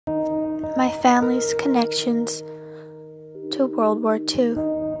my family's connections to World War II.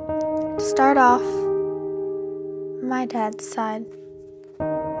 To start off, my dad's side.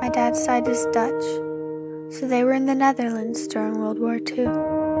 My dad's side is Dutch, so they were in the Netherlands during World War II.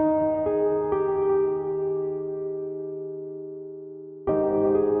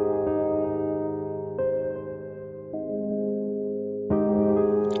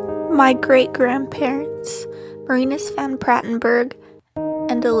 My great-grandparents, Marinus van Prattenberg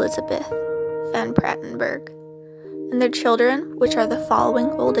and Elizabeth van Prattenberg, and their children, which are the following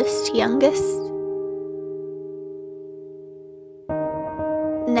oldest youngest: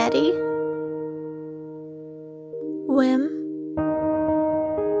 Nettie, Wim,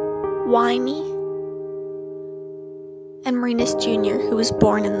 Winey, and Marinus Jr., who was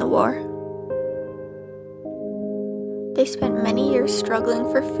born in the war. They spent many years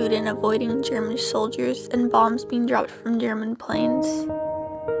struggling for food and avoiding German soldiers and bombs being dropped from German planes.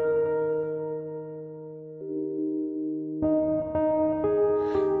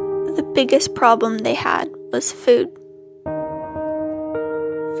 The biggest problem they had was food.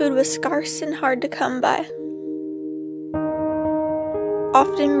 Food was scarce and hard to come by.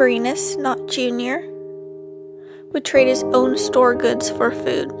 Often Marinus, not Junior, would trade his own store goods for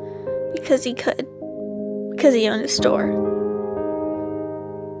food because he could. Because he owned a store.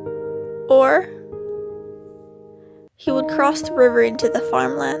 Or he would cross the river into the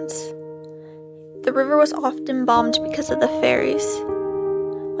farmlands. The river was often bombed because of the ferries.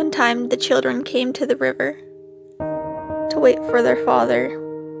 One time the children came to the river to wait for their father,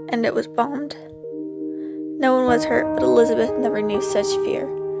 and it was bombed. No one was hurt, but Elizabeth never knew such fear,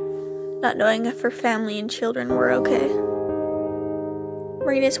 not knowing if her family and children were okay.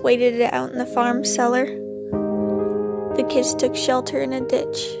 Marinus waited it out in the farm cellar. The kids took shelter in a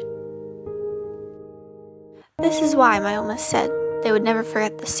ditch. This is why my Oma said they would never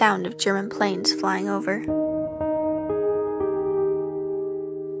forget the sound of German planes flying over.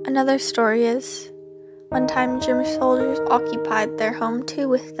 Another story is, one time German soldiers occupied their home too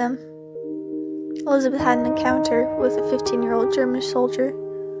with them. Elizabeth had an encounter with a 15-year-old German soldier.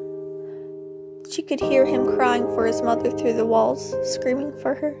 She could hear him crying for his mother through the walls, screaming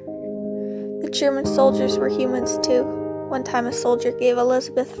for her. The German soldiers were humans too. One time a soldier gave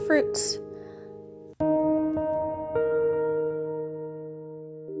Elizabeth fruits.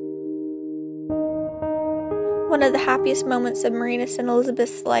 One of the happiest moments of Marinus and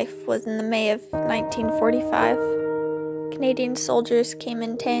Elizabeth's life was in the May of 1945. Canadian soldiers came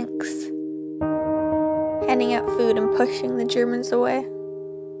in tanks, handing out food and pushing the Germans away.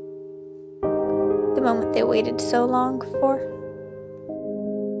 The moment they waited so long for.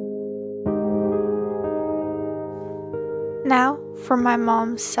 Now, from my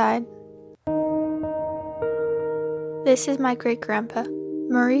mom's side. This is my great-grandpa,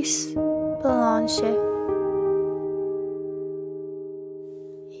 Maurice Belanger.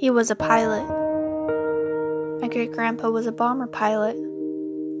 He was a pilot. My great-grandpa was a bomber pilot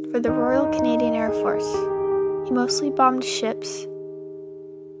for the Royal Canadian Air Force. He mostly bombed ships.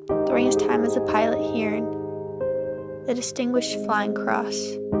 During his time as a pilot, he earned the Distinguished Flying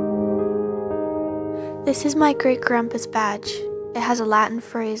Cross. This is my great-grandpa's badge. It has a Latin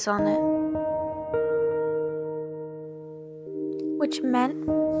phrase on it, which meant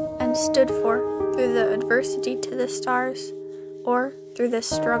and stood for through the adversity to the stars, or through the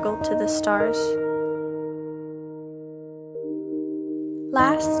struggle to the stars.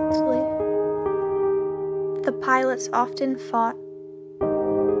 Lastly, the pilots often fought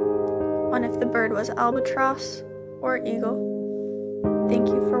on if the bird was albatross or eagle.